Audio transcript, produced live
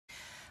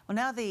Well,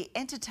 now the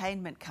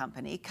entertainment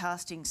company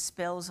casting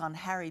spells on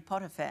Harry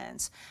Potter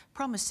fans,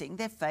 promising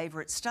their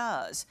favourite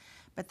stars.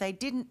 But they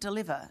didn't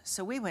deliver,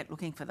 so we went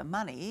looking for the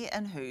money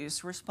and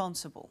who's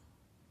responsible.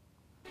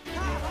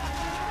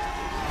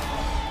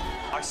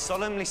 I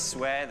solemnly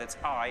swear that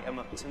I am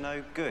up to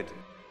no good.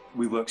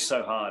 We worked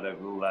so hard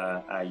over all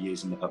our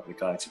years in the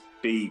public eye to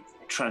be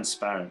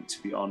transparent,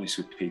 to be honest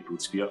with people,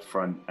 to be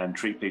upfront and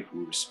treat people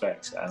with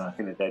respect. And I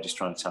think that they're just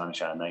trying to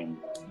tarnish our name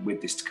with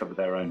this to cover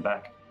their own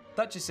back.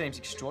 That just seems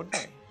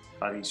extraordinary.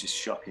 I think it's just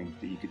shocking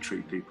that you could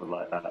treat people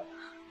like that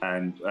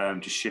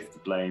and just shift the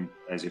blame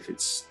as if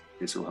it's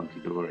all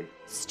hunky-dory.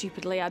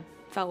 Stupidly, I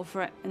fell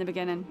for it in the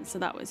beginning, so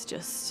that was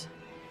just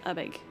a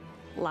big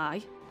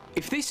lie.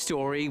 If this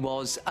story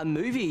was a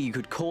movie, you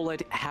could call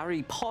it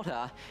Harry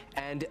Potter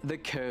and the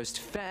Cursed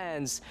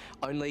Fans.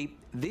 Only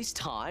this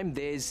time,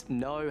 there's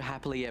no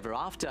happily ever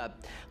after.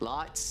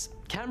 Lights,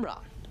 camera,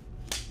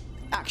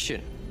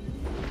 action.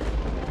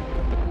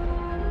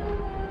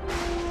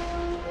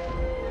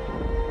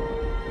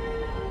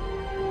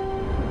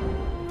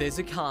 There's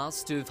a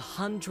cast of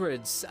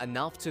hundreds,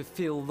 enough to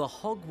fill the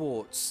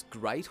Hogwarts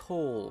Great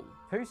Hall.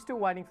 Who's still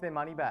waiting for their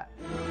money back?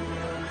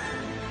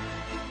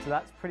 So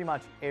that's pretty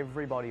much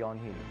everybody on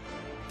here.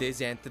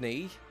 There's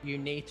Anthony. You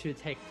need to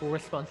take full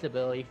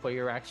responsibility for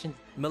your actions.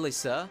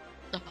 Melissa.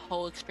 The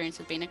whole experience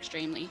has been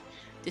extremely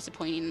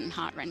disappointing and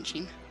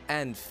heart-wrenching.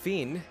 And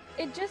Finn.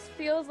 It just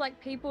feels like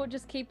people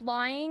just keep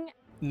lying.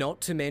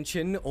 Not to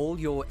mention all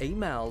your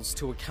emails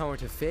to a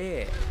current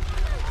affair.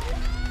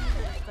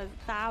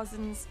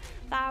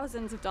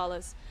 Thousands of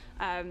dollars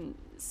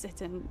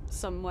sitting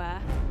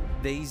somewhere.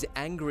 These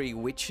angry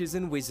witches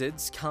and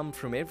wizards come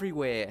from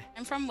everywhere.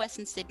 I'm from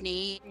Western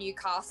Sydney,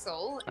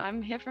 Newcastle.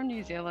 I'm here from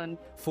New Zealand.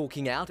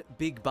 Forking out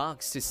big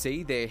bucks to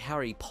see their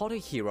Harry Potter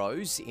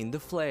heroes in the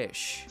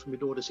flesh. From my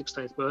daughter's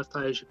 16th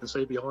birthday, as you can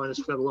see behind us,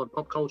 we've got a lot of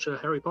pop culture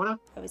Harry Potter.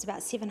 It was about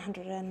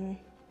 $780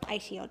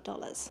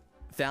 odd.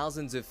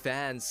 Thousands of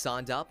fans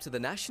signed up to the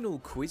national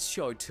quiz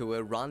show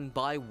tour run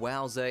by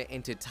Wowza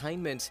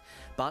Entertainment.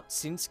 But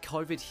since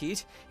COVID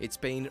hit, it's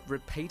been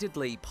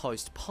repeatedly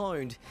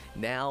postponed.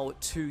 Now,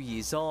 2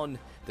 years on,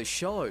 the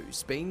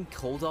show's been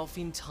called off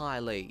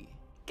entirely.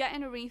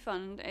 Getting a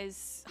refund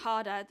is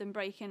harder than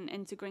breaking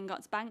into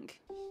Gringotts Bank.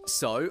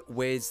 So,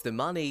 where's the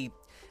money?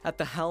 At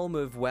the helm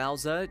of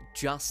Wowza,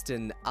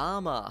 Justin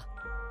Armour.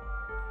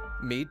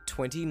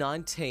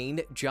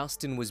 Mid-2019,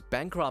 Justin was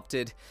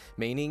bankrupted,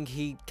 meaning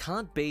he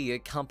can't be a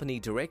company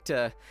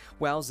director.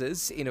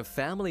 Wowza's in a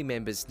family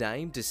member's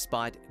name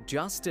despite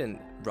Justin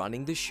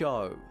running the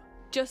show.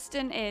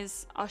 Justin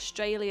is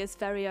Australia's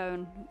very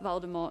own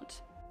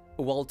Voldemort.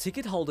 While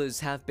ticket holders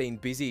have been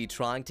busy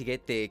trying to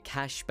get their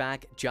cash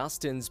back,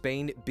 Justin's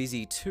been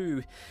busy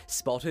too,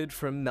 spotted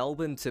from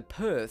Melbourne to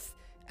Perth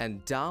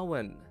and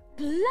Darwin.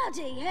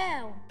 Bloody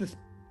hell! This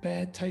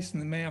bad taste in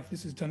the mouth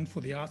this has done for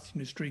the arts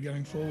industry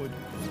going forward.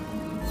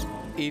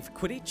 If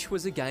Quidditch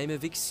was a game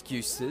of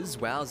excuses,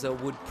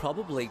 Wowza would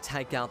probably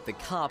take out the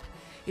cup.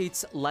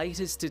 Its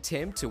latest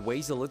attempt to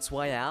weasel its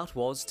way out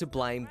was to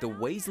blame the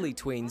Weasley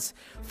twins,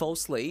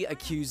 falsely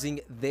accusing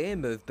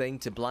them of being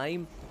to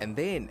blame and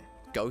then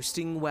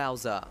ghosting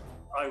Wowza.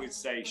 I would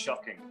say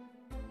shocking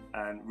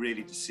and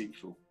really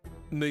deceitful.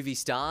 Movie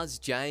stars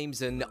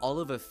James and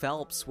Oliver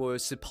Phelps were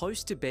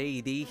supposed to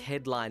be the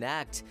headline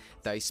act.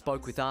 They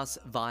spoke with us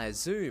via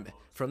Zoom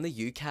from the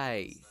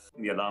UK.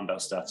 The alarm bell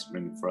started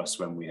ringing for us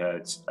when we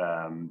heard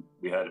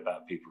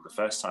about people the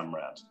first time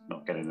around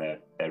not getting their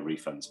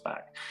refunds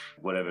back.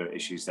 Whatever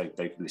issues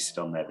they've listed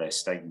on their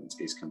statement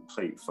is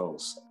complete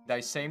false.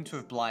 They seem to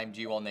have blamed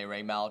you on their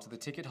email to the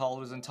ticket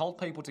holders and told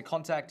people to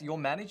contact your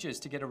managers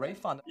to get a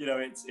refund. You know,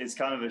 it's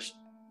kind of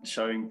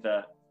showing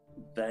that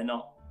they're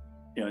not,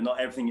 you know, not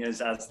everything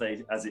is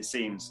as it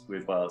seems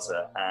with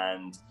Wowza,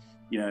 and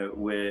you know,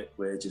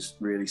 we're just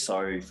really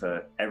sorry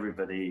for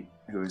everybody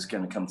who is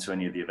going to come to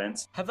any of the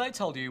events. Have they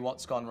told you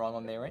what's gone wrong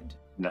on their end?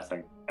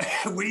 Nothing.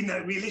 We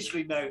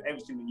literally know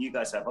everything that you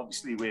guys have.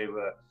 Obviously,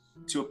 we're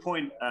to a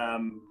point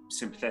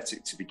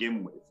sympathetic to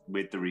begin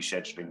with the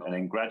rescheduling, and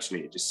then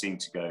gradually it just seemed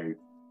to go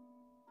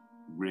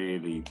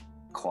really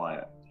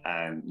quiet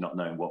and not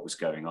knowing what was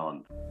going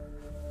on.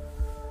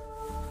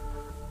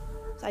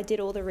 I did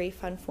all the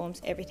refund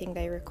forms, everything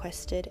they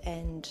requested,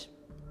 and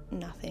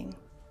nothing.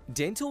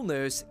 Dental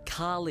nurse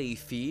Carly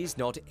fears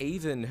not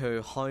even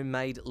her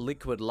homemade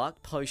liquid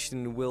luck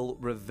potion will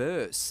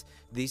reverse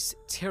this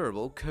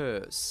terrible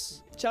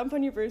curse. Jump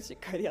on your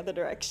broomstick, go the other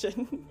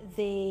direction.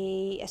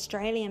 The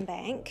Australian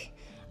bank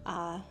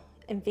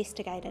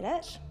investigated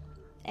it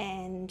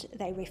and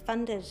they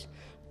refunded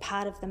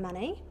part of the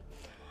money,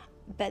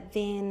 but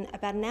then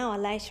about an hour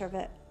later of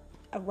it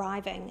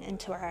arriving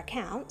into our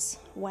accounts,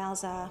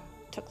 Wowza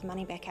took the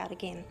money back out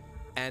again.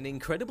 An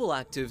incredible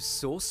act of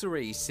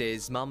sorcery,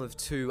 says mum of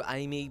two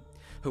Amy.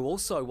 who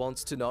also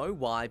wants to know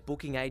why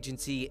booking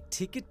agency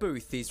Ticket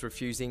Booth is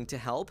refusing to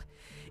help.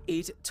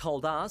 It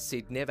told us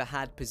it never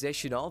had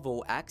possession of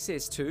or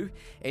access to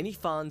any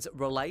funds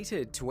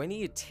related to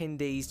any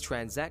attendees'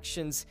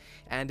 transactions,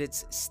 and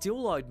it's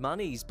still owed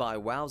monies by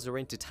Wowza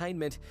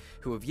Entertainment,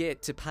 who have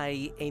yet to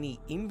pay any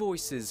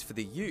invoices for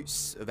the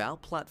use of our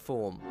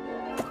platform.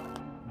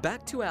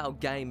 Back to our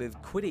game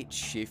of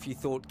Quidditch. If you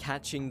thought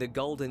catching the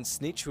golden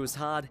snitch was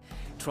hard,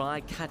 try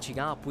catching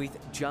up with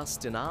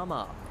Justin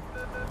Armour.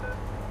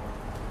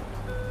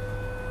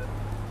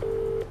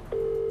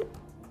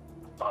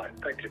 Hi,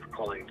 thank you for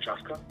calling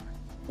Justin.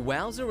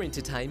 Wowza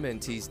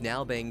Entertainment is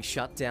now being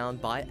shut down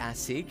by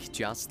ASIC,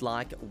 just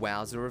like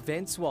Wowza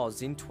Events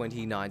was in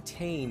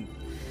 2019.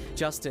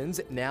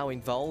 Justin's now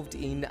involved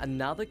in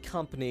another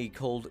company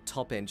called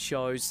Top End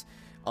Shows,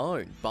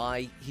 owned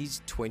by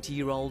his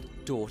 20-year-old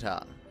daughter.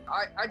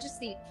 I just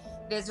think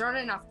there's not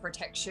enough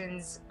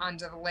protections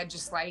under the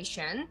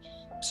legislation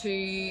to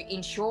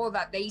ensure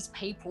that these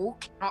people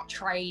cannot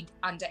trade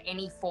under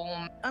any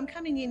form. I'm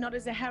coming in not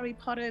as a Harry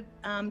Potter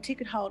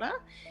ticket holder,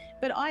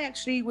 but I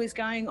actually was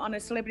going on a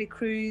celebrity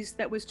cruise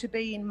that was to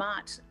be in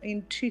March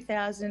in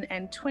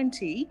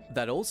 2020.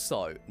 That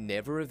also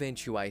never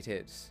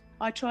eventuated.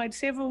 I tried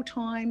several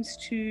times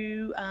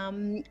to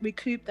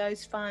recoup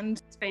those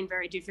funds. It's been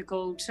very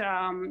difficult.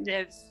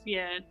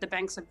 The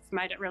banks have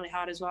made it really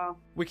hard as well.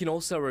 We can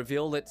also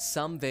reveal that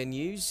some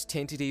venues,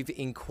 tentative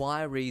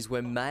inquiries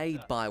were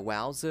made by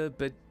Wowza,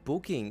 but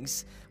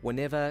bookings were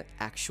never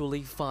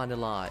actually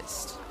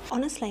finalised.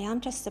 Honestly, I'm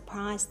just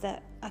surprised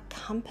that a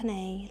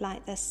company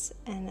like this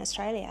in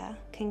Australia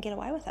can get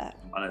away with it.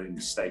 I know in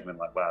the statement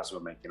like Wowza were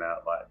making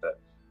out like that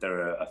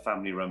they're a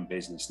family-run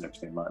business and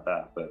everything like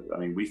that, but I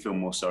mean, we feel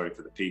more sorry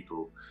for the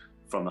people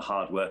from the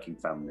hard-working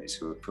families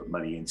who have put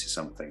money into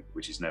something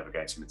which is never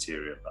going to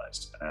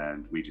materialise,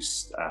 and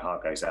our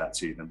heart goes out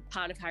to them.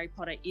 Part of Harry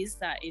Potter is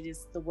that it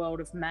is the world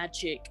of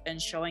magic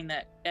and showing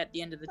that at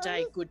the end of the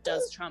day, good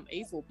does trump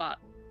evil, but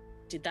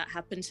did that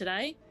happen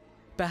today?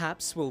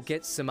 Perhaps we'll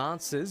get some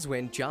answers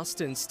when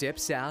Justin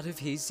steps out of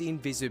his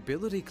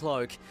invisibility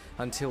cloak.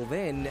 Until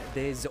then,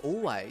 there's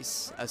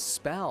always a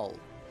spell.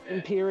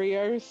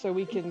 Imperio, so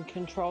we can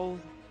control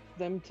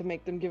them to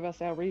make them give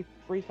us our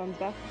refunds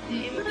back.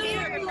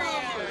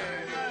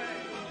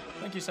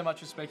 Thank you so much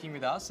for speaking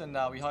with us, and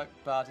we hope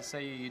to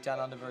see you down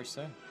under very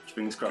soon.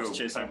 Fingers crossed. Cool.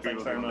 Cheers,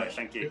 thanks very much.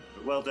 Thank you.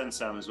 Well done,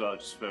 Sam, as well,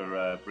 just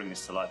for bringing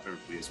this to life for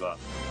everybody as well.